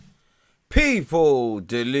People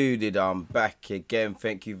deluded, I'm back again.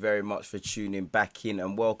 Thank you very much for tuning back in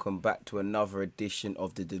and welcome back to another edition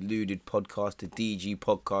of the Deluded Podcast, the DG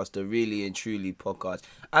Podcast, the Really and Truly Podcast.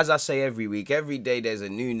 As I say every week, every day there's a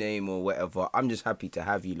new name or whatever. I'm just happy to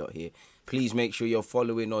have you lot here. Please make sure you're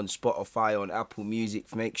following on Spotify, on Apple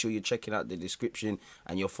Music. Make sure you're checking out the description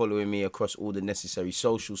and you're following me across all the necessary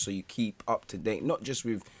socials so you keep up to date, not just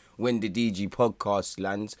with when the DG podcast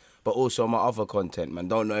lands, but also my other content, man.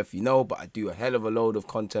 Don't know if you know, but I do a hell of a load of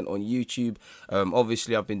content on YouTube.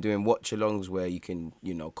 Obviously, I've been doing watch-alongs where you can,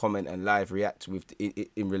 comment and live react with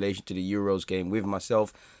in relation to the Euros game with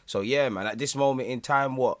myself. So, yeah, man, at this moment in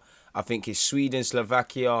time, I think it's Sweden,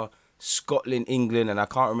 Slovakia, Scotland, England, and I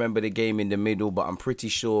can't remember the game in the middle, but I'm pretty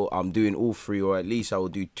sure I'm doing all three, or at least I will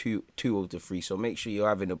do two of the three. So make sure you're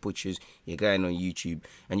having the butchers, you're going on YouTube,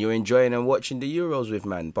 and you're enjoying and watching the Euros with,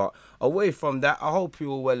 man. But away from that, I hope you're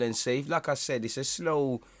all well and safe. Like I said, it's a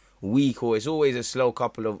slow week, or it's always a slow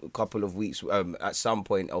couple of weeks at some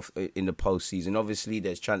point in the postseason. Obviously,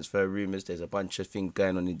 there's transfer rumours, there's a bunch of things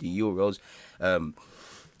going on in the Euros.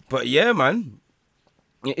 But yeah, man.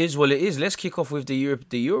 It is what it is. Let's kick off with the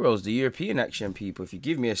Euros, the European action, people. If you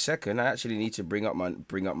give me a second, I actually need to bring up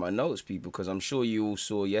my notes, people, because I'm sure you all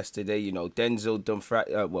saw yesterday. Denzel Dumfries.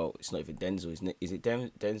 Well, it's not even Denzel, isn't it? Is it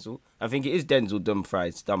Denzel? I think it is Denzel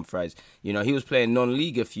Dumfries. He was playing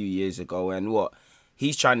non-league a few years ago, and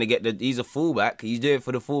he's trying to get he's a fullback. He's doing it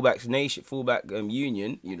for the fullback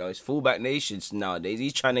union. It's fullback nations nowadays.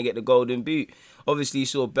 He's trying to get the golden boot. Obviously, you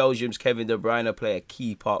saw Belgium's Kevin De Bruyne play a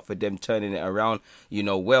key part for them turning it around.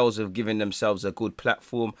 Wales have given themselves a good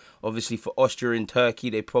platform. Obviously, for Austria and Turkey,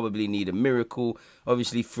 they probably need a miracle.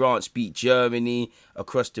 Obviously, France beat Germany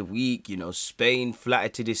across the week. Spain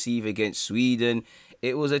flattered to deceive against Sweden.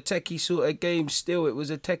 It was a techie sort of game still. It was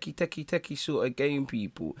a techie sort of game,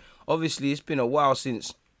 people. Obviously, it's been a while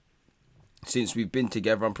since we've been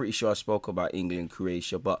together. I'm pretty sure I spoke about England,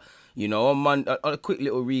 Croatia. But, on a quick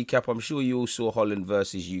little recap, I'm sure you all saw Holland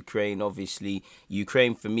versus Ukraine. Obviously,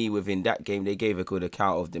 Ukraine, for me, within that game, they gave a good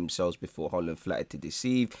account of themselves before Holland flattered to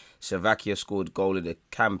deceive. Slovakia scored goal of the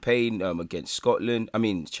campaign against Scotland.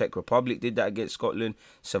 Czech Republic did that against Scotland.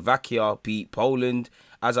 Slovakia beat Poland.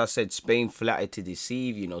 As I said, Spain flattered to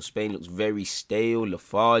deceive. Spain looks very stale,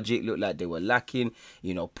 lethargic, looked like they were lacking.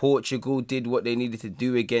 Portugal did what they needed to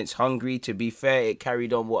do against Hungary. To be fair, it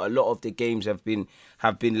carried on what a lot of the games have been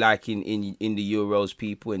like in the Euros,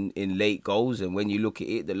 people, in late goals. And when you look at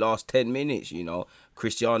it, the last 10 minutes,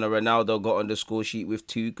 Cristiano Ronaldo got on the score sheet with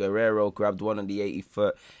 2. Guerrero grabbed one on the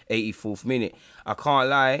 84th minute. I can't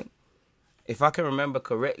lie. If I can remember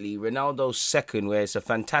correctly, Ronaldo's second, where it's a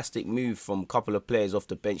fantastic move from a couple of players off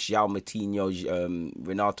the bench, João Moutinho,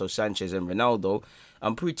 Renato Sanchez and Ronaldo,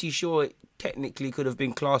 I'm pretty sure it technically could have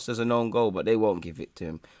been classed as an own goal, but they won't give it to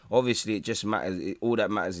him. Obviously, it just matters. All that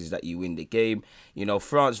matters is that you win the game.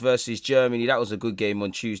 France versus Germany, that was a good game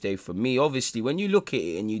on Tuesday for me. Obviously, when you look at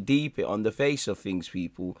it and you deep it on the face of things,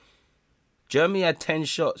 people, Germany had 10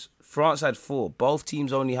 shots, France had 4. Both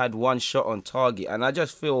teams only had 1 shot on target, and I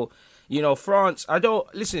just feel... France, I do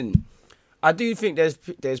think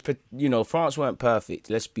there's France weren't perfect.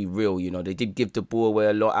 Let's be real. They did give the ball away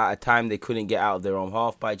a lot at a time. They couldn't get out of their own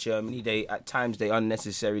half by Germany. At times they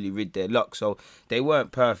unnecessarily rid their luck. So they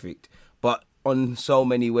weren't perfect. But on so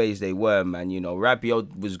many ways they were, man.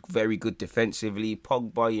 Rabiot was very good defensively.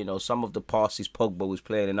 Pogba, some of the passes Pogba was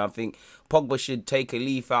playing. And I think Pogba should take a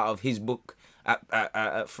leaf out of his book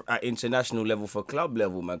at international level for club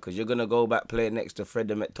level, man, because you're going to go back playing next to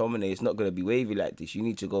Fred and McTominay. It's not going to be wavy like this. You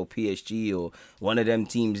need to go PSG or one of them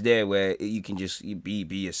teams there where you can just be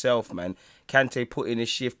yourself, man. Kante put in a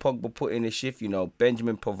shift, Pogba put in a shift,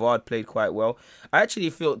 Benjamin Pavard played quite well. I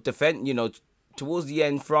actually feel towards the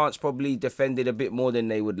end, France probably defended a bit more than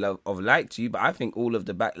they would have liked to, but I think all of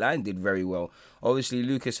the back line did very well. Obviously,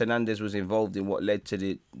 Lucas Hernandez was involved in what led to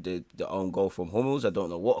the own goal from Hummels. I don't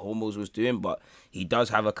know what Hummels was doing, but he does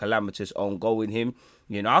have a calamitous own goal in him.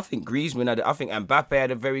 I think Griezmann I think Mbappe had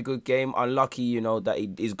a very good game. Unlucky,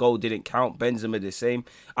 that his goal didn't count. Benzema the same.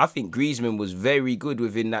 I think Griezmann was very good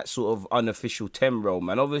within that sort of unofficial 10 role,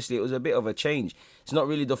 man. Obviously, it was a bit of a change. It's not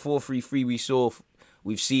really the 4-3-3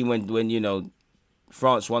 we've seen when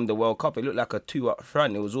France won the World Cup. It looked like a 2 up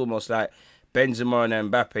front. It was almost like Benzema and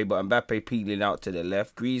Mbappe, but Mbappe peeling out to the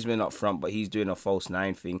left. Griezmann up front, but he's doing a false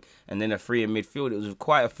 9 thing. And then a 3 in midfield. It was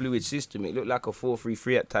quite a fluid system. It looked like a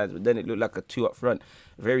 4-3-3 at times, but then it looked like a 2 up front.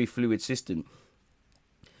 Very fluid system.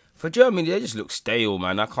 For Germany, they just look stale,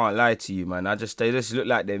 man. I can't lie to you, man. They just look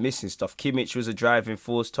like they're missing stuff. Kimmich was a driving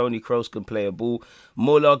force. Toni Kroos can play a ball.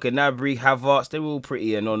 Muller, Gnabry, Havertz, they were all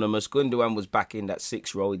pretty anonymous. Gundogan was back in that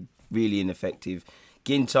 6 role, really ineffective.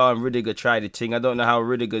 Ginter and Rudiger tried the thing. I don't know how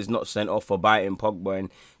Rudiger's not sent off for biting Pogba, and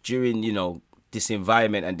during, this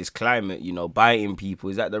environment and this climate, biting people,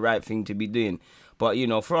 is that the right thing to be doing? But,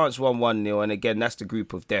 France won 1-0, and again, that's the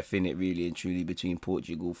group of death in it, really and truly, between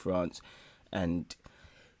Portugal, France, and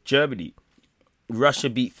Germany. Russia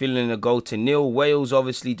beat Finland 1-0. Wales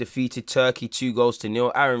obviously defeated Turkey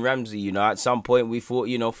 2-0. Aaron Ramsey, at some point we thought,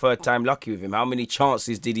 third time lucky with him. How many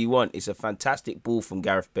chances did he want? It's a fantastic ball from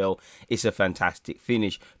Gareth Bale. It's a fantastic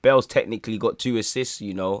finish. Bale's technically got 2 assists,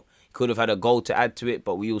 Could have had a goal to add to it,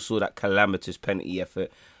 but we all saw that calamitous penalty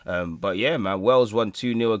effort. But yeah, man, Wales won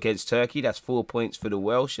 2-0 against Turkey. That's 4 points for the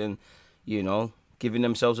Welsh and, giving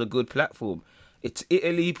themselves a good platform. It's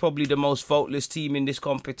Italy, probably the most faultless team in this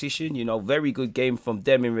competition. Very good game from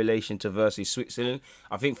them in relation to versus Switzerland.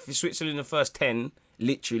 I think for Switzerland, the first 10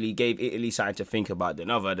 literally gave Italy something to think about. Then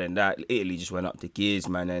other than that, Italy just went up the gears,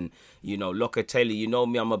 man. And, Locatelli,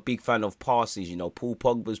 me, I'm a big fan of passes. Paul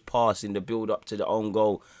Pogba's pass in the build-up to the own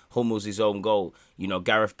goal, Hummels' own goal.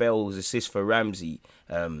 Gareth Bale's assist for Ramsey.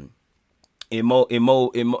 Locatelli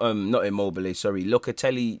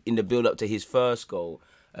in the build-up to his first goal.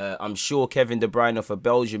 I'm sure Kevin De Bruyne for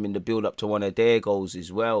Belgium in the build-up to one of their goals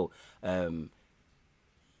as well. And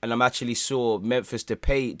I'm actually saw Memphis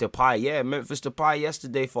Depay. Memphis Depay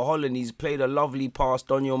yesterday for Holland. He's played a lovely pass.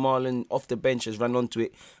 Daniel Marlon off the bench has run onto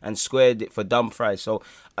it and squared it for Dumfries. So,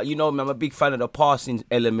 I'm a big fan of the passing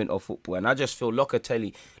element of football. And I just feel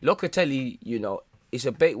Locatelli,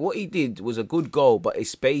 what he did was a good goal, but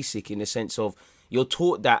it's basic in the sense of you're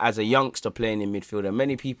taught that as a youngster playing in midfield, and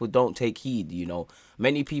many people don't take heed,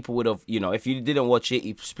 Many people would have, if you didn't watch it,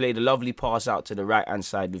 he played a lovely pass out to the right-hand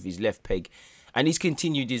side with his left peg, and he's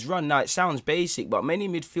continued his run. Now, it sounds basic, but many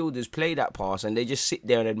midfielders play that pass, and they just sit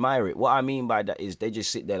there and admire it. What I mean by that is they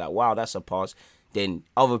just sit there like, wow, that's a pass. Then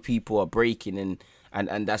other people are breaking,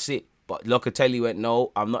 and that's it. But Locatelli went,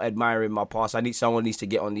 no, I'm not admiring my pass. Someone needs to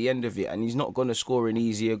get on the end of it. And he's not going to score an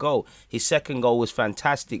easier goal. His second goal was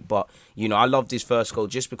fantastic. But, I loved his first goal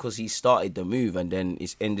just because he started the move. And then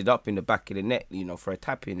it's ended up in the back of the net, for a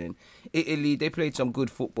tap-in. And Italy, they played some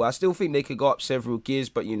good football. I still think they could go up several gears.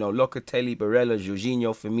 But, Locatelli, Barella,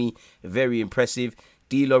 Jorginho, for me, very impressive.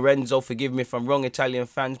 Di Lorenzo, forgive me if I'm wrong, Italian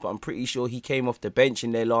fans, but I'm pretty sure he came off the bench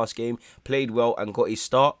in their last game, played well and got his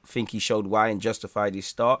start. Think he showed why and justified his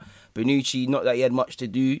start. Bonucci, not that he had much to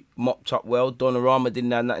do, mopped up well. Donnarumma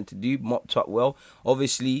didn't have nothing to do, mopped up well.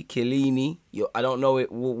 Obviously, Chiellini, I don't know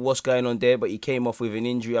what's going on there, but he came off with an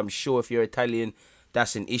injury. I'm sure if you're Italian,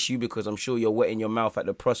 that's an issue because I'm sure you're wetting your mouth at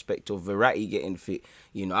the prospect of Verratti getting fit.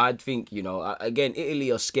 I'd think, again,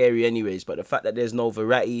 Italy are scary anyways, but the fact that there's no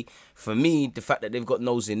Verratti, for me, the fact that they've got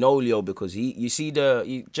no Zenolio, because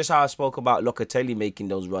just how I spoke about Locatelli making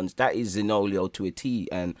those runs, that is Zenolio to a T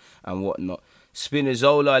and whatnot.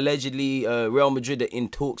 Spinazzola, allegedly, Real Madrid are in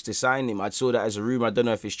talks to sign him. I saw that as a rumour. I don't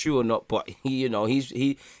know if it's true or not, but him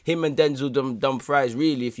and Denzel Dumfries,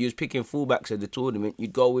 really, if you was picking fullbacks at the tournament,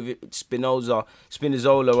 you'd go with it.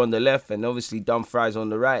 Spinazzola on the left and obviously Dumfries on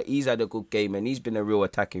the right. He's had a good game and he's been a real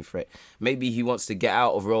attacking threat. Maybe he wants to get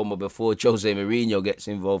out of Roma before Jose Mourinho gets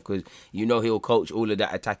involved because he'll coach all of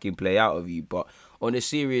that attacking play out of you. But on a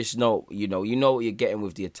serious note, you know what you're getting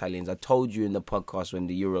with the Italians. I told you in the podcast when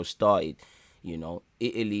the Euro started,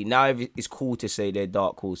 Italy, now it's cool to say they're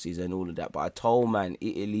dark horses and all of that, but I told, man,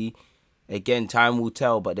 Italy, again, time will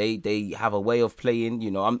tell, but they have a way of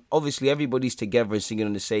playing, obviously everybody's together and singing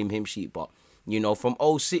on the same hymn sheet, but, from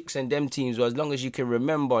 06 and them teams, as long as you can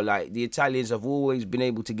remember, like, the Italians have always been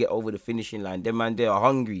able to get over the finishing line. Them man, they are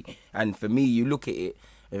hungry, and for me, you look at it,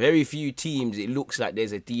 very few teams, it looks like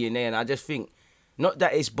there's a DNA, and I just think, not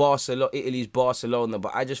that it's Italy's Barcelona,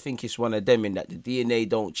 but I just think it's one of them in that the DNA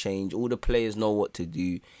don't change. All the players know what to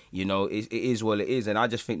do. It is what it is. And I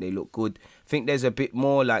just think they look good. I think there's a bit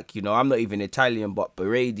more like, I'm not even Italian, but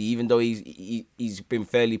Berardi, even though he's been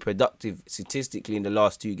fairly productive statistically in the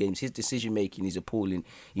last 2 games, his decision-making is appalling.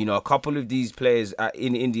 A couple of these players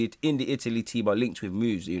in the Italy team are linked with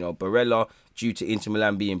moves. Barella, due to Inter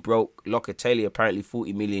Milan being broke. Locatelli, apparently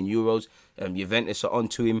 40 million euros. Juventus are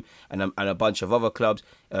onto him and a bunch of other clubs.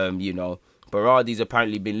 Berardi's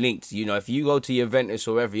apparently been linked. If you go to Juventus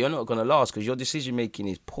or wherever, you're not going to last because your decision-making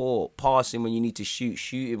is poor. Passing when you need to shoot,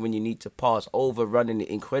 shooting when you need to pass, overrunning it,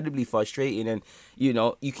 incredibly frustrating. And, you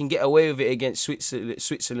can get away with it against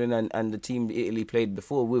Switzerland and the team Italy played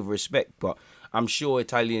before with respect. But I'm sure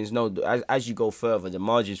Italians know that as you go further, the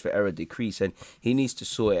margins for error decrease, and he needs to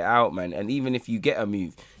sort it out, man. And even if you get a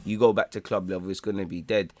move, you go back to club level, it's going to be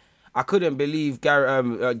dead. I couldn't believe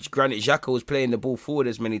Granit Xhaka was playing the ball forward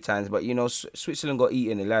as many times. But, you know, Switzerland got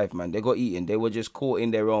eaten alive, man. They got eaten. They were just caught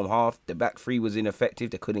in their own half. The back three was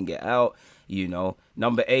ineffective. They couldn't get out, you know.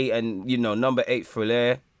 Number 8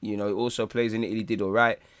 Frelair, you know, also plays in Italy, did all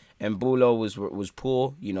right. And Mbolo was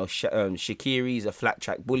poor. You know, Shaqiri's a flat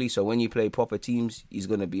track bully. So when you play proper teams, he's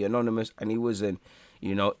going to be anonymous. And he wasn't.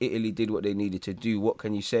 You know, Italy did what they needed to do. What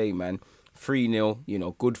can you say, man? 3-0, you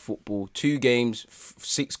know, good football. 2 games,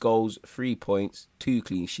 6 goals, 3 points, 2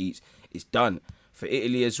 clean sheets. It's done. For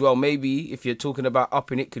Italy as well, maybe if you're talking about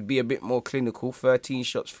upping it, could be a bit more clinical. 13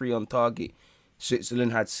 shots, 3 on target.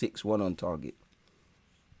 Switzerland had 6, 1 on target.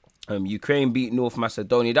 Ukraine beat North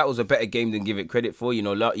Macedonia. That was a better game than give it credit for. You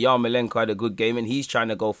know, Yarmolenko had a good game and he's trying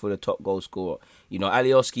to go for the top goal scorer. You know,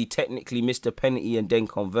 Alioski technically missed a penalty and then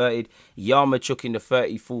converted. Yarmolenko in the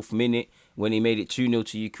 34th minute when he made it 2-0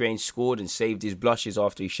 to Ukraine, scored and saved his blushes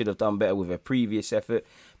after he should have done better with a previous effort.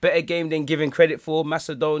 Better game than giving credit for.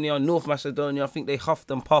 Macedonia, North Macedonia, I think they huffed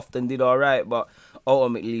and puffed and did all right, but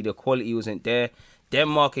ultimately the quality wasn't there.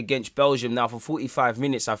 Denmark against Belgium. Now, for 45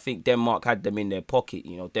 minutes, I think Denmark had them in their pocket.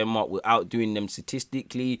 You know, Denmark were outdoing them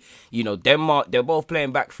statistically. You know, Denmark, they're both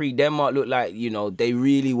playing back three. Denmark looked like, you know, they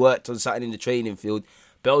really worked on something in the training field.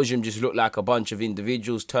 Belgium just looked like a bunch of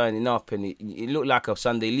individuals turning up, and it looked like a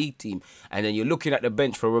Sunday League team. And then you're looking at the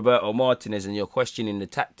bench for Roberto Martinez and you're questioning the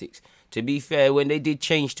tactics. To be fair, when they did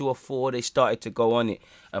change to a 4, they started to go on it.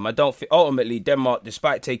 I don't think ultimately Denmark,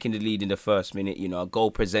 despite taking the lead in the first minute, you know, a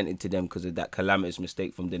goal presented to them because of that calamitous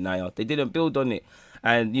mistake from Denier, they didn't build on it.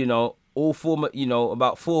 And, you know,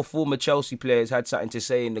 about 4 former Chelsea players had something to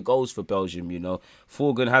say in the goals for Belgium, you know.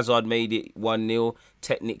 Thorgan Hazard made it 1-0,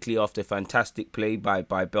 technically after fantastic play by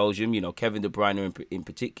Belgium, you know, Kevin De Bruyne in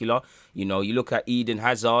particular. You know, you look at Eden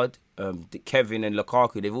Hazard, Kevin and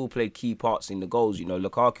Lukaku, they've all played key parts in the goals. You know,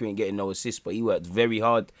 Lukaku ain't getting no assists, but he worked very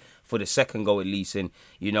hard for the second goal at least. And,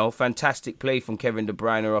 you know, fantastic play from Kevin De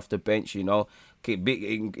Bruyne off the bench, you know. Big,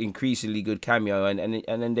 increasingly good cameo, and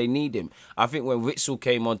then they need him. I think when Witsel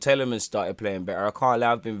came on, Telemans started playing better. I can't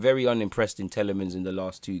lie, I've been very unimpressed in Telemans in the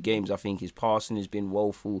last 2 games. I think his passing has been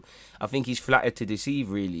woeful. I think he's flattered to deceive,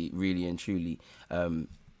 really, really and truly.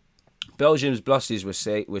 Belgium's blushes were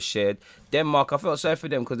shared. Denmark, I felt sorry for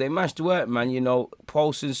them because they matched work, man. You know,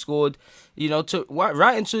 Poulsen scored. You know,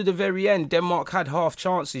 right into the very end, Denmark had half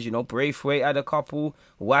chances. You know, Braithwaite had a couple.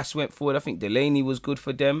 Was went forward. I think Delaney was good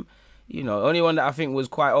for them. You know, only one that I think was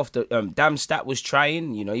quite off the... Damstat was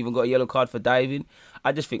trying, you know, even got a yellow card for diving.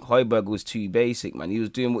 I just think Højbjerg was too basic, man. He was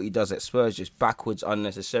doing what he does at Spurs, just backwards,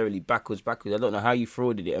 unnecessarily, backwards. I don't know how you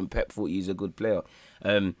frauded it, and Pep thought he was a good player.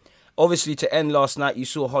 Obviously, to end last night, you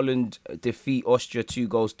saw Holland defeat Austria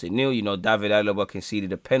 2-0. You know, David Alaba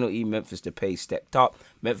conceded a penalty. Memphis Depay stepped up.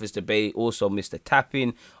 Memphis Depay also missed a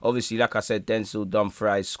tap-in. Obviously, like I said, Denzel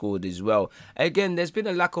Dumfries scored as well. Again, there's been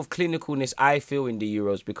a lack of clinicalness, I feel, in the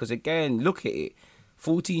Euros because, again, look at it.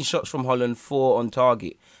 14 shots from Holland, 4 on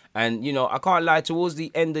target. And, you know, I can't lie, towards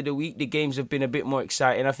the end of the week, the games have been a bit more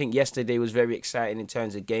exciting. I think yesterday was very exciting in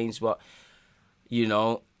terms of games, but, you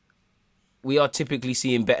know, we are typically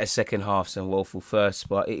seeing better second halves and woeful first,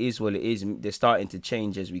 but it is what it is. They're starting to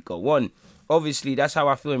change as we go on. Obviously, that's how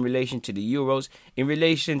I feel in relation to the Euros. In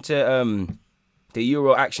relation to the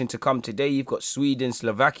Euro action to come today, you've got Sweden,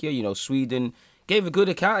 Slovakia. You know, Sweden gave a good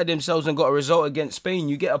account of themselves and got a result against Spain.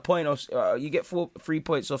 You get a point off. You get 3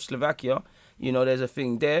 points off Slovakia. You know, there's a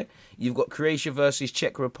thing there. You've got Croatia versus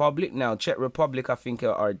Czech Republic. Now, Czech Republic, I think,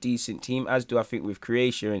 are a decent team, as do I think with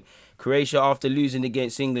Croatia. And Croatia, after losing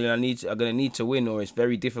against England, are going to need to win, or it's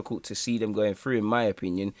very difficult to see them going through, in my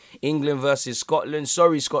opinion. England versus Scotland.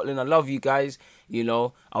 Sorry, Scotland, I love you guys. You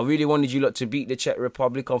know, I really wanted you lot to beat the Czech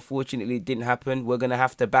Republic. Unfortunately, it didn't happen. We're going to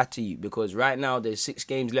have to batter you because right now there's 6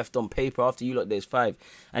 games left on paper. After you lot, there's 5.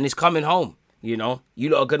 And it's coming home. You know, you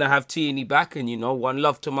lot are going to have Tierney back and, you know, one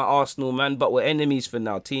love to my Arsenal, man, but we're enemies for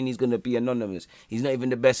now. Tierney's going to be anonymous. He's not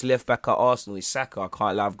even the best left back at Arsenal. It's Saka. I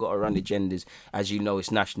can't lie. I've got to run agendas. As you know,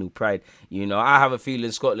 it's national pride. You know, I have a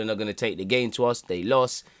feeling Scotland are going to take the game to us. They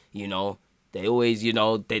lost, you know. They always, you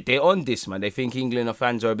know, they're on this, man. They think England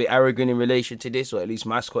fans are a bit arrogant in relation to this, or at least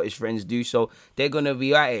my Scottish friends do. So they're going to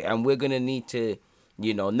be at it, and we're going to need to,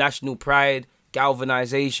 you know, national pride,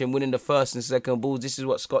 galvanisation, winning the first and second balls. This is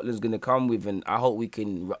what Scotland's going to come with, and I hope we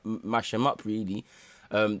can mash them up, really.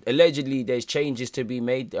 Allegedly, there's changes to be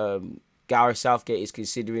made. Gareth Southgate is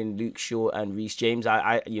considering Luke Shaw and Reece James.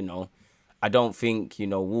 I don't think, you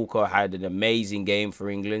know, Walker had an amazing game for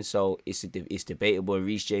England, so it's debatable.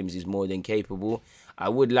 Reece James is more than capable. I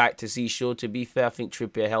would like to see Shaw, to be fair. I think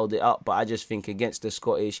Trippier held it up, but I just think against the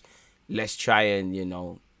Scottish, let's try and, you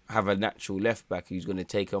know, have a natural left back who's going to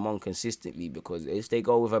take them on consistently, because if they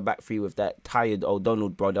go with a back three with that tired O'Donnell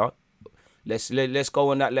brother, let's go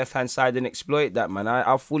on that left hand side and exploit that, man.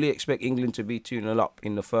 I fully expect England to be 2-0 up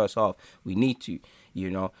in the first half. We need to,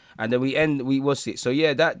 and then what's it? So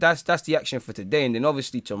yeah, that's the action for today. And then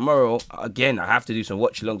obviously tomorrow, again, I have to do some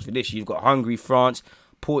watch alongs for this. You've got Hungary, France,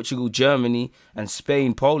 Portugal, Germany, and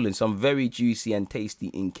Spain, Poland. Some very juicy and tasty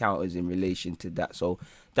encounters in relation to that. So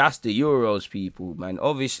that's the Euros, people, man.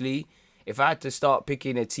 Obviously, if I had to start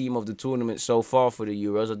picking a team of the tournament so far for the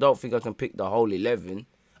Euros, I don't think I can pick the whole 11.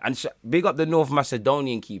 And so, big up the North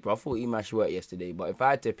Macedonian keeper. I thought he mashed work yesterday. But if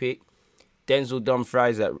I had to pick, Denzel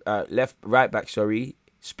Dumfries at right back,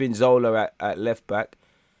 Spinazzola at left back.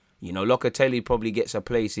 Locatelli probably gets a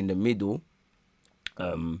place in the middle.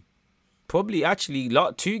 Probably actually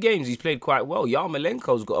 2 games he's played quite well.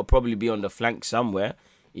 Yarmolenko's got to probably be on the flank somewhere.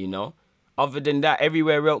 Other than that,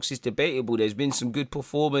 everywhere else is debatable. There's been some good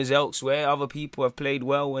performers elsewhere. Other people have played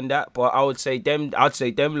well and that, but I'd say them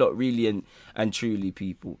lot really and truly,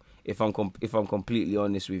 people. If I'm completely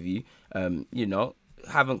honest with you,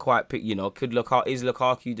 haven't quite picked. Is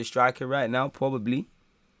Lukaku the striker right now? Probably.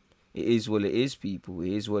 It is what it is, people.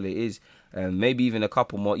 It is what it is. Maybe even a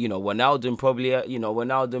couple more. Wijnaldum probably.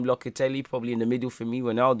 Wijnaldum, Locatelli probably in the middle for me.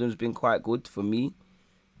 Wijnaldum's been quite good for me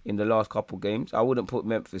in the last couple games. I wouldn't put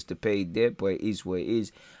Memphis Depay there, but it is what it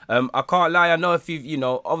is. I can't lie. I know if you've,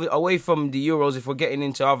 away from the Euros, if we're getting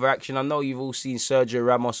into other action, I know you've all seen Sergio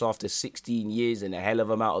Ramos after 16 years and a hell of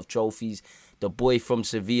amount of trophies. The boy from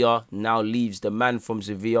Sevilla now leaves. The man from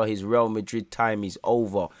Sevilla, his Real Madrid time is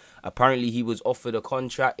over. Apparently, he was offered a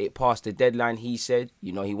contract. It passed the deadline, he said.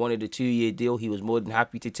 He wanted a 2-year deal. He was more than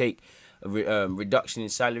happy to take a reduction in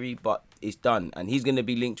salary, but it's done. And he's going to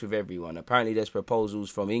be linked with everyone. Apparently, there's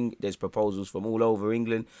proposals from all over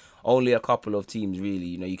England. Only a couple of teams, really.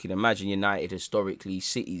 You can imagine United historically.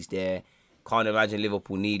 City's there. Can't imagine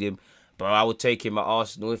Liverpool need him. But I would take him at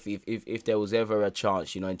Arsenal if there was ever a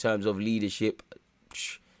chance. In terms of leadership,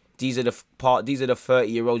 these are the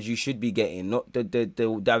 30-year-olds you should be getting, not the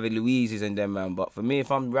David Luiz's and them, man. But for me,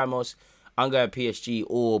 if I'm Ramos, I'm going PSG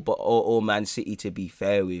or Man City, to be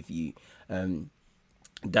fair with you.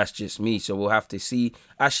 That's just me, so we'll have to see.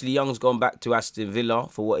 Ashley Young's gone back to Aston Villa,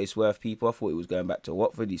 for what it's worth, people. I thought he was going back to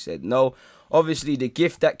Watford. He said no. Obviously, the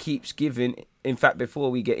gift that keeps giving. In fact,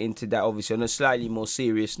 before we get into that, obviously, on a slightly more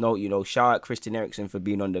serious note, shout out Christian Eriksen for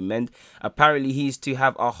being on the mend. Apparently, he's to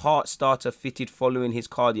have a heart starter fitted following his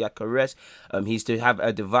cardiac arrest. He's to have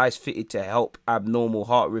a device fitted to help abnormal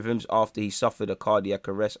heart rhythms after he suffered a cardiac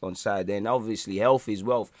arrest on Saturday. And obviously, health is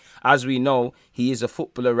wealth. As we know, he is a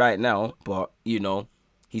footballer right now, but,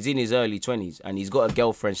 he's in his early 20s and he's got a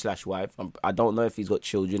girlfriend/wife. I don't know if he's got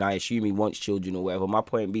children. I assume he wants children or whatever. My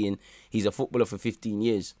point being, he's a footballer for 15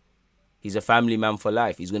 years. He's a family man for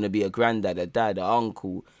life. He's going to be a granddad, a dad, an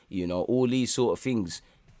uncle, all these sort of things.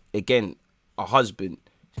 Again, a husband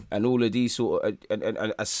and all of these sort of,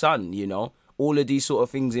 and a son, all of these sort of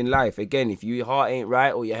things in life. Again, if your heart ain't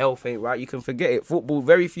right or your health ain't right, you can forget it. Football,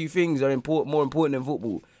 very few things are more important than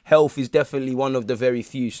football. Health is definitely one of the very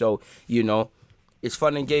few. So, it's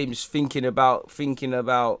fun and games thinking about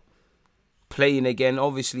playing again.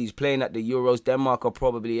 Obviously, he's playing at the Euros. Denmark are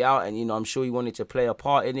probably out, and I'm sure he wanted to play a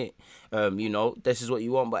part in it. This is what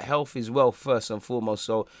you want, but health is wealth first and foremost.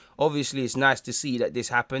 So obviously, it's nice to see that this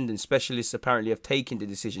happened, and specialists apparently have taken the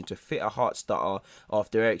decision to fit a heart starter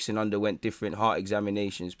after Eriksen underwent different heart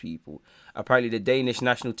examinations. People, apparently, the Danish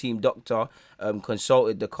national team doctor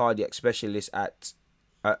consulted the cardiac specialist at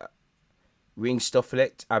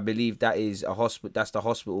Ringsted. I believe that is a hospital. That's the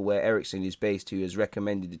hospital where Eriksen is based, who has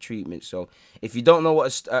recommended the treatment. So, if you don't know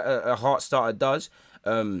what a heart starter does,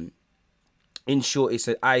 in short, it's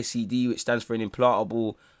an ICD, which stands for an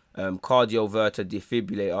implantable cardioverter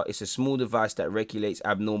defibrillator. It's a small device that regulates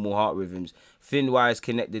abnormal heart rhythms. Thin wires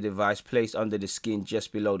connect the device placed under the skin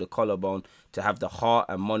just below the collarbone to have the heart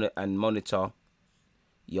and monitor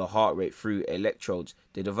your heart rate through electrodes.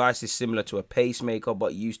 The device is similar to a pacemaker,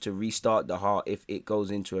 but used to restart the heart if it goes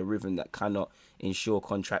into a rhythm that cannot ensure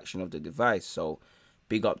contraction of the device. So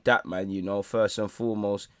big up that, man. First and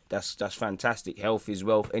foremost, that's fantastic. Health is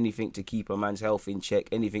wealth. Anything to keep a man's health in check,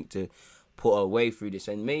 anything to put away through this.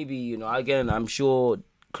 And maybe, again, I'm sure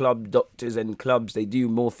club doctors and clubs, they do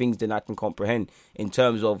more things than I can comprehend in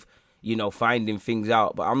terms of finding things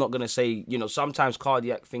out. But I'm not going to say, sometimes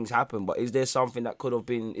cardiac things happen, but is there signs that could have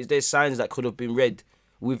been read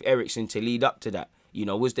with Eriksen to lead up to that?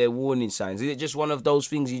 Was there warning signs? Is it just one of those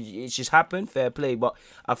things, it just happened? Fair play. But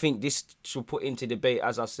I think this should put into debate,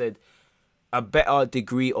 as I said, a better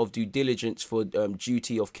degree of due diligence for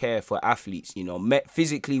duty of care for athletes. You know,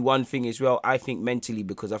 physically one thing as well. I think mentally,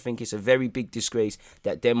 because I think it's a very big disgrace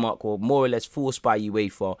that Denmark were more or less forced by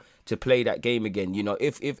UEFA to play that game again. You know,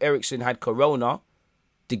 if Eriksen had corona,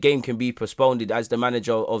 the game can be postponed, as the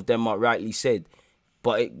manager of Denmark rightly said.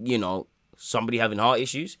 But you know, somebody having heart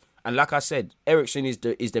issues, and like I said, Eriksen is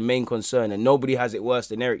the main concern, and nobody has it worse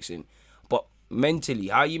than Eriksen. But mentally,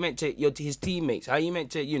 how are you meant to his teammates? How are you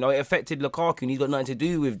meant to, you know, it affected Lukaku, and he's got nothing to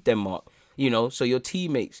do with Denmark. You know, so your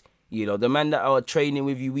teammates, you know, the men that are training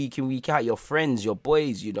with you week in, week out, your friends, your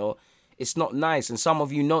boys, you know, it's not nice. And some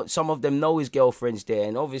of them know his girlfriend's there,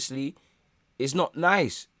 and obviously it's not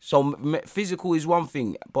nice. So physical is one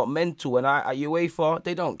thing, but mental, and at UEFA,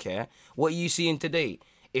 they don't care. What are you seeing today?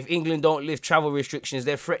 If England don't lift travel restrictions,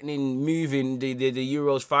 they're threatening moving the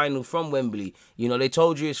Euros final from Wembley. You know, they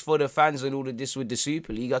told you it's for the fans and all of this with the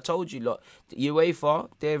Super League. I told you, look, UEFA,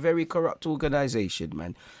 they're a very corrupt organisation,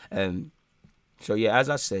 man. So, yeah, as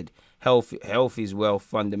I said, health is wealth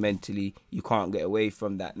fundamentally. You can't get away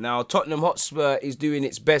from that. Now, Tottenham Hotspur is doing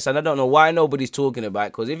its best, and I don't know why nobody's talking about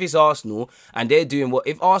it, because if it's Arsenal and they're doing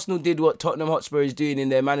if Arsenal did what Tottenham Hotspur is doing in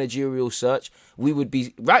their managerial search, we would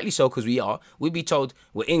be, rightly so, because we'd be told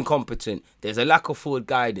we're incompetent, there's a lack of forward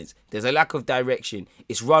guidance, there's a lack of direction,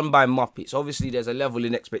 it's run by Muppets. Obviously, there's a level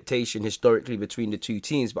in expectation historically between the two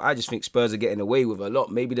teams, but I just think Spurs are getting away with a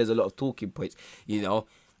lot. Maybe there's a lot of talking points, you know.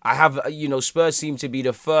 Spurs seem to be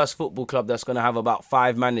the first football club that's going to have about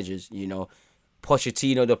 5 managers. You know,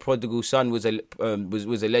 Pochettino, the prodigal son, was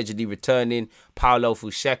allegedly returning. Paulo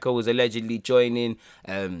Fonseca was allegedly joining.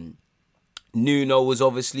 Nuno was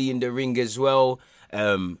obviously in the ring as well.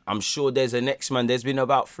 I'm sure there's a next man. There's been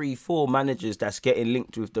about 3-4 managers that's getting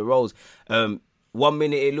linked with the roles. 1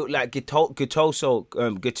 minute it looked like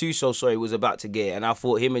Gattuso, was about to get it, and I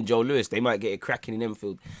thought him and Joe Lewis, they might get it cracking in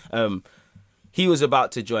Enfield. He was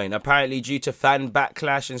about to join, apparently due to fan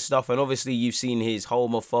backlash and stuff. And obviously you've seen his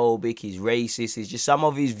homophobic, his racist, his just some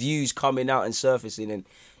of his views coming out and surfacing. And,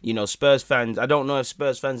 you know, Spurs fans, I don't know if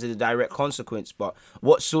Spurs fans are the direct consequence, but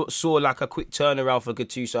what saw like a quick turnaround for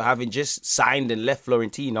Gattuso, having just signed and left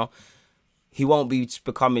Fiorentina, he won't be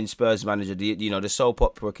becoming Spurs manager. The soap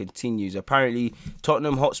opera continues. Apparently,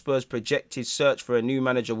 Tottenham Hotspur's projected search for a new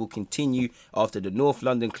manager will continue after the North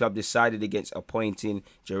London club decided against appointing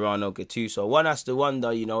Gerardo Gattuso. One has to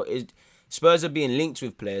wonder, you know, Spurs are being linked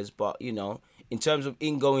with players, but, you know, in terms of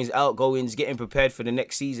ingoings, outgoings, getting prepared for the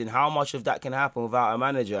next season, how much of that can happen without a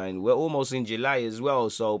manager? And we're almost in July as well,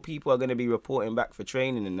 so people are going to be reporting back for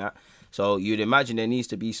training and that. So you'd imagine there needs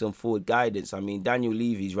to be some forward guidance. I mean, Daniel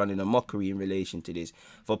Levy's running a mockery in relation to this.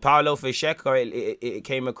 For Paulo Fonseca, it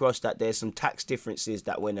came across that there's some tax differences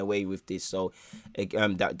that went away with this. So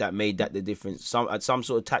that made that the difference. Some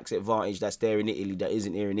sort of tax advantage that's there in Italy that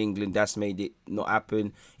isn't here in England. That's made it not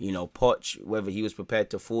happen. You know, Poch, whether he was prepared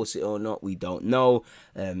to force it or not, we don't know.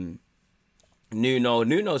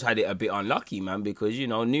 Nuno's had it a bit unlucky, man, because, you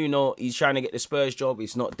know, Nuno, he's trying to get the Spurs job.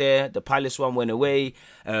 It's not there. The Palace one went away.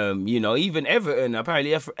 Even Everton,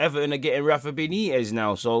 apparently Everton are getting Rafa Benitez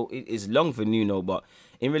now, so it's long for Nuno. But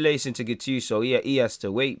in relation to Gattuso, yeah, he has to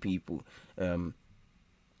wait, people. It's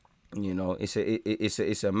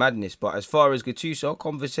a madness. But as far as Gattuso,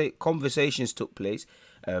 conversations took place.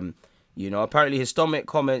 Apparently historic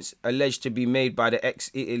comments alleged to be made by the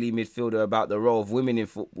ex-Italy midfielder about the role of women in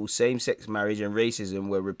football, same-sex marriage and racism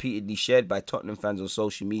were repeatedly shared by Tottenham fans on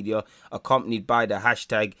social media, accompanied by the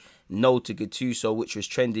hashtag No to Gattuso, which was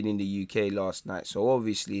trending in the UK last night. So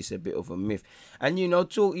obviously it's a bit of a myth. And, he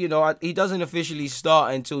doesn't officially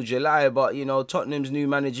start until July, but, Tottenham's new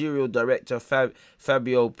managerial director,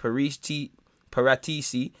 Fabio Paratisi,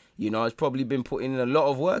 has probably been putting in a lot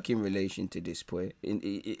of work in relation to this point,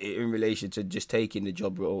 in relation to just taking the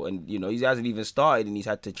job role. And, he hasn't even started and he's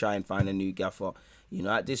had to try and find a new gaffer.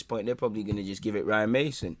 At this point, they're probably going to just give it Ryan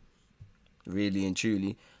Mason, really and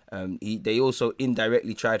truly. They also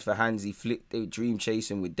indirectly tried for Hansi Flick. They were dream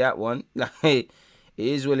chasing with that one. It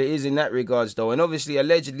is what it is in that regards, though. And obviously,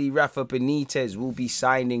 allegedly, Rafa Benitez will be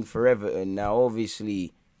signing for Everton. Now,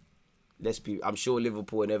 obviously, I'm sure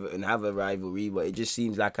Liverpool and Everton have a rivalry, but it just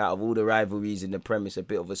seems like out of all the rivalries in the Premier, a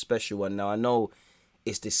bit of a special one. Now, I know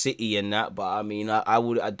it's the City and that, but I mean,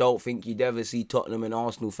 I don't think you'd ever see Tottenham and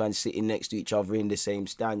Arsenal fans sitting next to each other in the same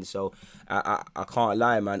stand. So I can't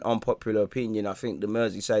lie, man. Unpopular opinion, I think the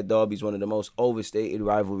Merseyside derby is one of the most overstated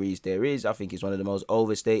rivalries there is. I think it's one of the most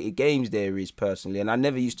overstated games there is, personally, and I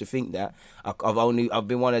never used to think that. I've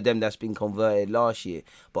been one of them that's been converted last year.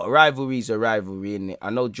 But rivalries are rivalry, innit? I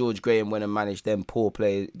know George Graham went and managed them poor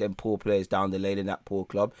players down the lane in that poor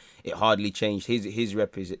club. It hardly changed his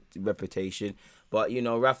reputation. But you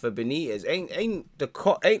know, Rafa Benitez ain't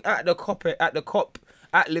at the cop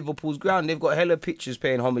at Liverpool's ground. They've got hella pictures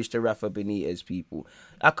paying homage to Rafa Benitez. People,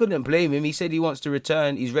 I couldn't blame him. He said he wants to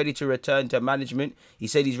return. He's ready to return to management. He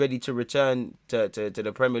said he's ready to return to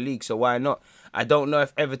the Premier League. So why not? I don't know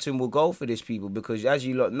if Everton will go for this, people, because as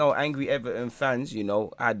you lot know, angry Everton fans, you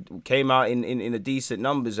know, came out in a decent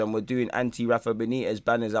numbers and were doing anti-Rafa Benitez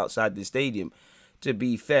banners outside the stadium. To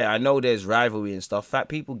be fair, I know there's rivalry and stuff. Fat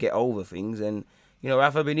people get over things, and you know,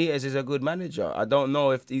 Rafa Benitez is a good manager. I don't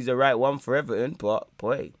know if he's the right one for Everton, but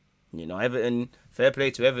boy, you know, Everton, fair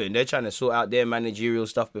play to Everton. They're trying to sort out their managerial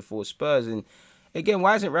stuff before Spurs. And again,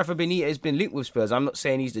 why hasn't Rafa Benitez been linked with Spurs? I'm not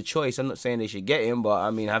saying he's the choice. I'm not saying they should get him, but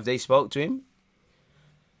I mean, have they spoke to him?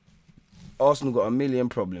 Arsenal got a million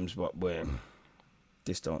problems, but boy,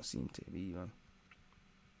 this don't seem to be, man.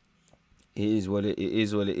 It is what it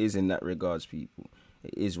is in that regards, people.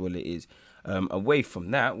 It is what it is. Away from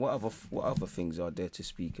that, what other things are there to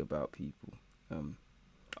speak about, people?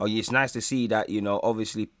 It's nice to see that, you know,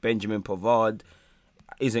 obviously Benjamin Pavard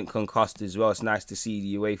isn't concussed as well. It's nice to see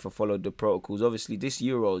the UEFA followed the protocols. Obviously, this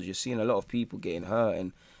Euros, you're seeing a lot of people getting hurt,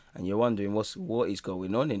 and you're wondering what is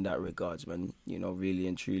going on in that regards, man. You know, really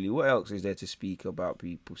and truly. What else is there to speak about,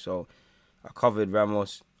 people? So, I covered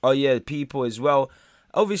Ramos. Oh, yeah, people as well.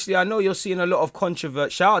 Obviously, I know you're seeing a lot of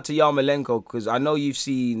controversy. Shout out to Yarmolenko, because I know you've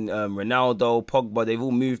seen Ronaldo, Pogba, they've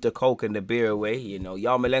all moved the Coke and the beer away. You know,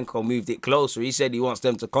 Yarmolenko moved it closer. He said he wants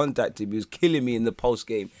them to contact him. He was killing me in the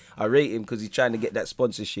post-game. I rate him because he's trying to get that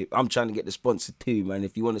sponsorship. I'm trying to get the sponsor too, man.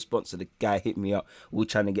 If you want to sponsor the guy, hit me up. We're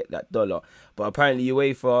trying to get that dollar. But apparently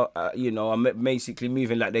UEFA, are basically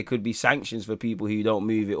moving like there could be sanctions for people who don't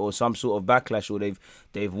move it, or some sort of backlash, or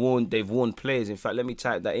they've warned players. In fact, let me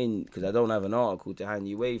type that in because I don't have an article to hand.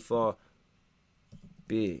 UEFA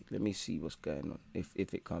beer. Let me see what's going on.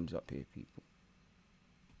 If it comes up here, people.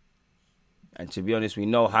 And to be honest, we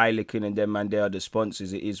know Heineken and them, man, they are the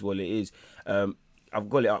sponsors. It is what it is. I've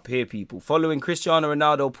got it up here, people. Following Cristiano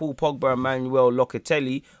Ronaldo, Paul Pogba and Manuel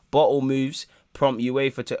Locatelli, bottle moves prompt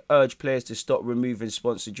UEFA to urge players to stop removing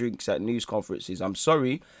sponsored drinks at news conferences. I'm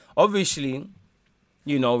sorry. Obviously,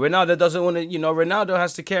 you know, Ronaldo doesn't want to, you know, Ronaldo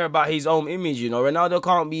has to care about his own image, you know. Ronaldo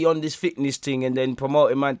can't be on this fitness thing and then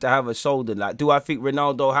promoting man to have a soda. Like, do I think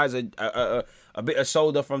Ronaldo has a bit of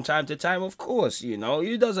soda from time to time? Of course, you know.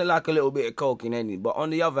 He doesn't like a little bit of coke in any. But on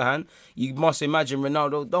the other hand, you must imagine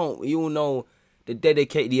Ronaldo don't. You all know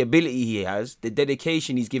the ability he has, the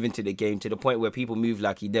dedication he's given to the game to the point where people move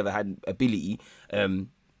like he never had ability.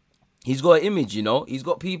 He's got an image, you know. He's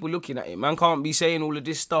got people looking at him. Man can't be saying all of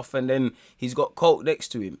this stuff and then he's got Coke next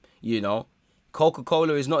to him, you know.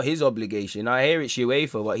 Coca-Cola is not his obligation. I hear it's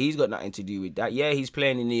UEFA, but he's got nothing to do with that. Yeah, he's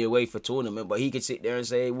playing in the UEFA tournament, but he could sit there and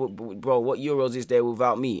say, bro, what Euros is there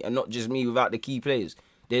without me? And not just me, without the key players.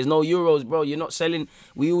 There's no Euros, bro. You're not selling.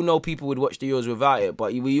 We all know people would watch the Euros without it,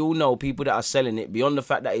 but we all know people that are selling it. Beyond the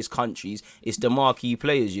fact that it's countries, it's the marquee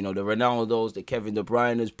players. You know, the Ronaldos, the Kevin De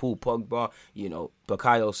Bruyne's, Paul Pogba. You know,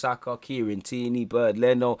 Bukayo Saka, Kieran Tierney, Bird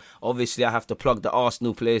Leno. Obviously, I have to plug the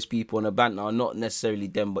Arsenal players, people on the banter. Not necessarily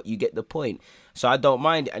them, but you get the point. So I don't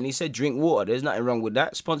mind it. And he said, drink water. There's nothing wrong with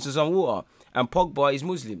that. Sponsors on water. And Pogba is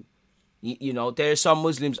Muslim. You know, there are some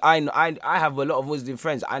Muslims. I have a lot of Muslim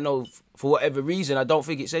friends. I know for whatever reason, I don't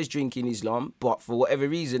think it says drink in Islam, but for whatever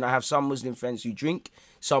reason, I have some Muslim friends who drink,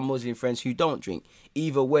 some Muslim friends who don't drink.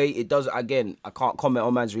 Either way, it does. Again, I can't comment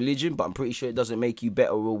on man's religion, but I'm pretty sure it doesn't make you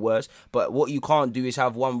better or worse. But what you can't do is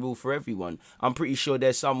have one rule for everyone. I'm pretty sure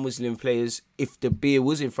there's some Muslim players, if the beer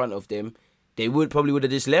was in front of them, they probably would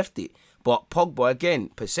have just left it. But Pogba,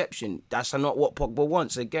 again, perception. That's not what Pogba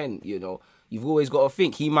wants. Again, you know. You've always got to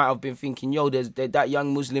think. He might have been thinking, yo, there's that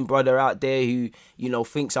young Muslim brother out there who, you know,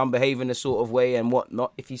 thinks I'm behaving a sort of way and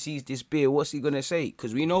whatnot. If he sees this beer, what's he going to say?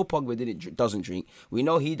 Because we know Pogba doesn't drink. We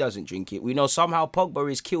know he doesn't drink it. We know somehow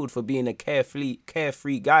Pogba is killed for being a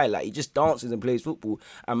carefree guy. Like, he just dances and plays football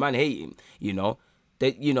and man hate him, you know.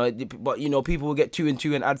 But, you know, people will get 2 and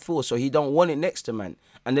 2 and add 4, so he don't want it next to man.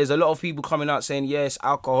 And there's a lot of people coming out saying, yes,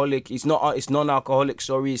 alcoholic. It's not. It's non-alcoholic.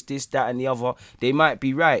 Sorry, it's this, that, and the other. They might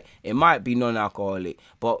be right. It might be non-alcoholic.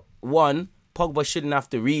 But 1, Pogba shouldn't have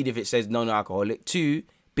to read if it says non-alcoholic. 2,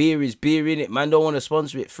 beer is beer in it. Man don't want to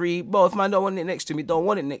sponsor it. 3, but if man don't want it next to me, don't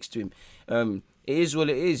want it next to him. It is what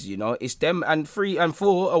it is, you know. It's them. And 3 and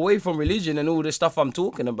 4, away from religion and all the stuff I'm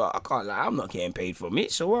talking about, I can't lie. I'm not getting paid from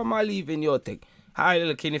it. So why am I leaving your thing? Hi,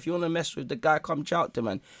 little king, if you want to mess with the guy, come shout to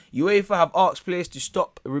man. UEFA have asked players to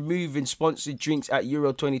stop removing sponsored drinks at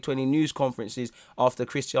Euro 2020 news conferences after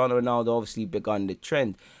Cristiano Ronaldo obviously begun the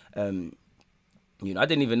trend. You know, I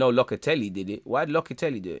didn't even know Locatelli did it. Why did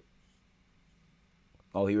Locatelli do it?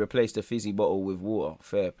 Oh, he replaced the fizzy bottle with water.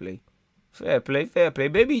 Fair play. Fair play, fair play.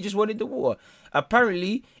 Maybe he just wanted the water.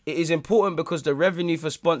 Apparently, it is important because the revenue for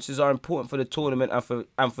sponsors are important for the tournament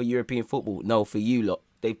and for European football. No, for you lot.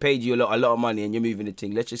 They paid you a lot of money and you're moving the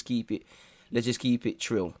thing. Let's just keep it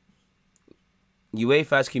trill.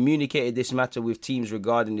 UEFA has communicated this matter with teams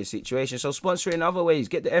regarding the situation. So sponsor in other ways.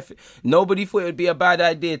 Get the effort. Nobody thought it would be a bad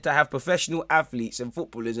idea to have professional athletes and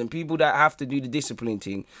footballers and people that have to do the discipline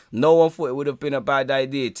thing. No one thought it would have been a bad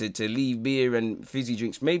idea to leave beer and fizzy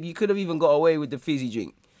drinks. Maybe you could have even got away with the fizzy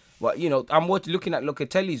drink. But, you know, I'm looking at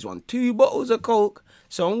Locatelli's one. 2 bottles of Coke,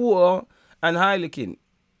 some water, and Heineken.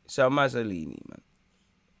 Some Mazzolini, man.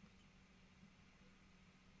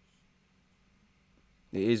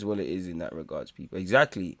 It is what it is in that regards, people.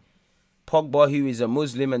 Exactly. Pogba, who is a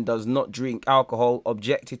Muslim and does not drink alcohol,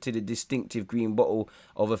 objected to the distinctive green bottle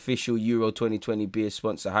of official Euro 2020 beer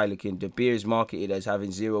sponsor Heineken. The beer is marketed as having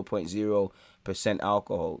 0.0%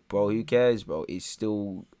 alcohol. Bro, who cares, bro? It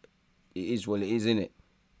is what it is, innit?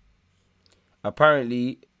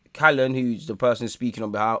 Apparently, Callan, who's the person speaking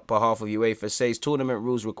on behalf of UEFA, says tournament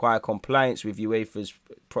rules require compliance with UEFA's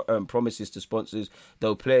promises to sponsors,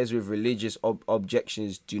 though players with religious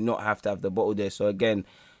objections do not have to have the bottle there. So again,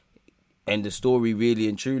 end the story really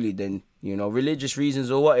and truly. Then, you know, religious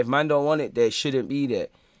reasons or what, if man don't want it, there shouldn't be there,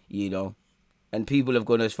 you know. And people have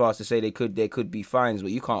gone as far as to say there could be fines,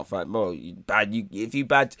 but you can't find, bro. If you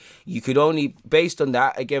bad, you could only, based on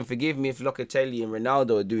that, again, forgive me if Locatelli and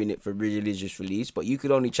Ronaldo are doing it for religious release, but you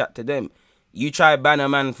could only chat to them. You try to ban a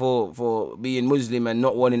man for being Muslim and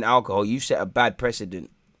not wanting alcohol, you've set a bad precedent,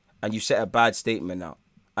 and you set a bad statement out,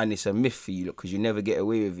 and it's a myth for you, look, because you never get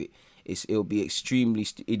away with it. It'll be extremely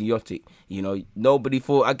idiotic, you know. Nobody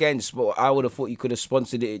thought against, but I would have thought you could have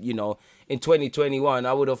sponsored it, you know. In 2021,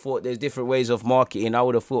 I would have thought there's different ways of marketing. I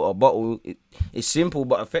would have thought a bottle, it's simple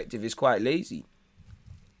but effective. It's quite lazy,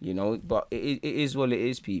 you know. But it is what it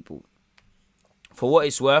is, people. For what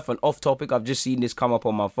it's worth, and off topic, I've just seen this come up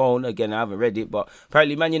on my phone. Again, I haven't read it, but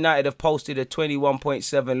apparently Man United have posted a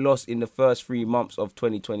 21.7 loss in the first 3 months of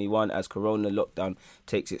 2021 as Corona lockdown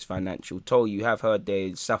takes its financial toll. You have heard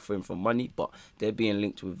they're suffering from money, but they're being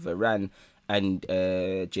linked with Varane and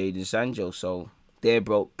Jadon Sancho, so they're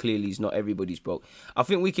broke. Clearly, it's not everybody's broke. I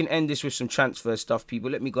think we can end this with some transfer stuff,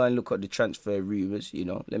 people. Let me go and look at the transfer rumours, you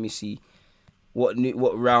know. Let me see what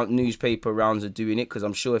newspaper rounds are doing it, because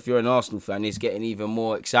I'm sure if you're an Arsenal fan, it's getting even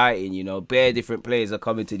more exciting, you know. Bare different players are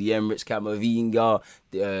coming to the Emirates. Camavinga,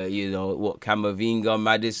 Camavinga,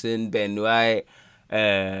 Maddison, Ben White,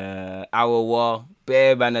 Aouar.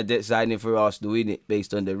 Bare man are signing for Arsenal, innit,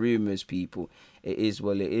 based on the rumours, people. It is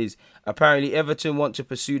what it is. Apparently, Everton want to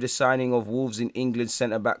pursue the signing of Wolves in England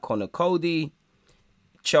centre-back Connor Cody.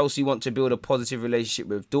 Chelsea want to build a positive relationship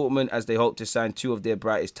with Dortmund as they hope to sign 2 of their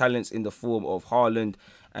brightest talents in the form of Haaland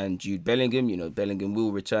and Jude Bellingham. You know, Bellingham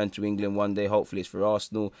will return to England one day. Hopefully it's for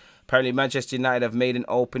Arsenal. Apparently Manchester United have made an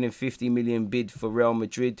opening 50 million bid for Real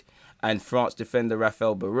Madrid and France defender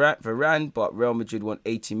Raphael Varane, but Real Madrid want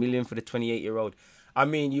 80 million for the 28-year-old. I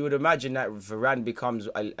mean, you would imagine that Varane becomes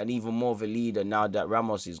an even more of a leader now that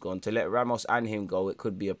Ramos is gone. To let Ramos and him go, it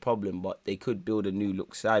could be a problem, but they could build a new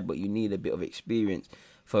look side, but you need a bit of experience.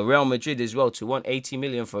 For Real Madrid as well, to want 80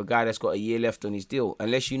 million for a guy that's got a year left on his deal,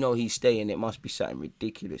 unless you know he's staying, it must be something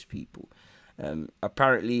ridiculous, people.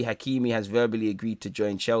 Apparently, Hakimi has verbally agreed to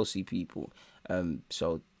join Chelsea, people.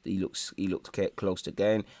 So he looks close to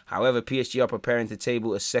going. However, PSG are preparing to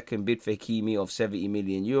table a second bid for Hakimi of 70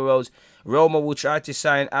 million euros. Roma will try to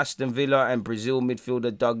sign Aston Villa and Brazil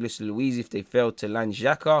midfielder Douglas Luiz if they fail to land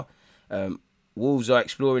Xhaka. Wolves are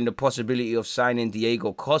exploring the possibility of signing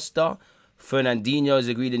Diego Costa. Fernandinho has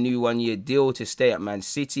agreed a new 1-year deal to stay at Man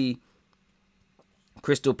City.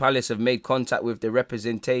 Crystal Palace have made contact with the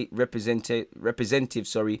representative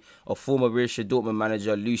of former Borussia Dortmund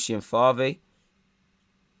manager Lucien Favre.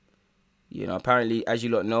 You know, apparently, as you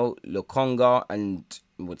lot know, Lokonga and,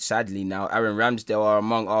 sadly now, Aaron Ramsdale are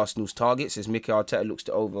among Arsenal's targets as Mikel Arteta looks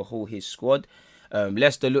to overhaul his squad.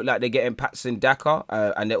 Leicester look like they're getting Patson Daka,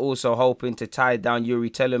 and they're also hoping to tie down Yuri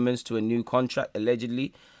Telemans to a new contract,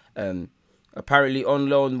 allegedly. Apparently, on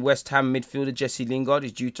loan, West Ham midfielder Jesse Lingard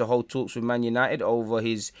is due to hold talks with Man United over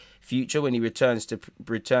his future when he returns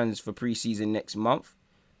for pre-season next month.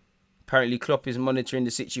 Apparently, Klopp is monitoring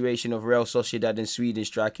the situation of Real Sociedad and Sweden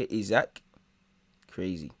striker Isak.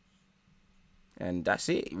 Crazy. And that's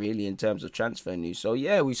it, really, in terms of transfer news. So,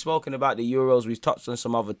 yeah, we've spoken about the Euros. We've touched on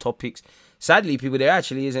some other topics. Sadly, people, there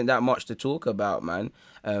actually isn't that much to talk about, man.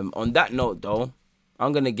 On that note, though,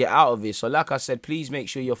 I'm going to get out of it. So like I said, please make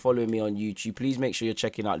sure you're following me on YouTube. Please make sure you're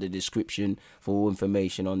checking out the description for all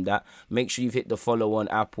information on that. Make sure you've hit the follow on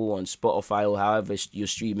Apple, on Spotify, or however your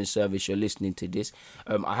streaming service you're listening to this.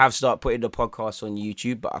 I have started putting the podcast on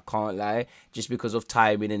YouTube, but I can't lie, just because of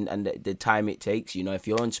timing and the time it takes. You know, if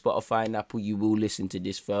you're on Spotify and Apple, you will listen to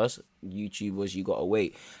this first. YouTubers, you gotta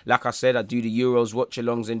wait. Like I said, I do the Euros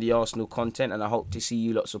watch-alongs and the Arsenal content, and I hope to see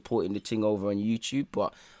you lot supporting the thing over on YouTube.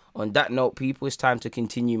 But on that note, people, it's time to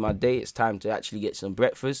continue my day. It's time to actually get some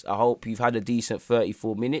breakfast. I hope you've had a decent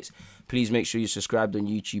 34 minutes. Please make sure you're subscribed on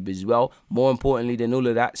YouTube as well. More importantly than all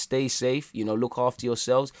of that, stay safe, you know, look after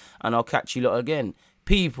yourselves, and I'll catch you lot again.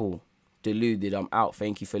 People, Deluded, I'm out.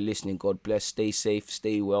 Thank you for listening. God bless. Stay safe,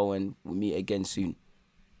 stay well, and we'll meet again soon.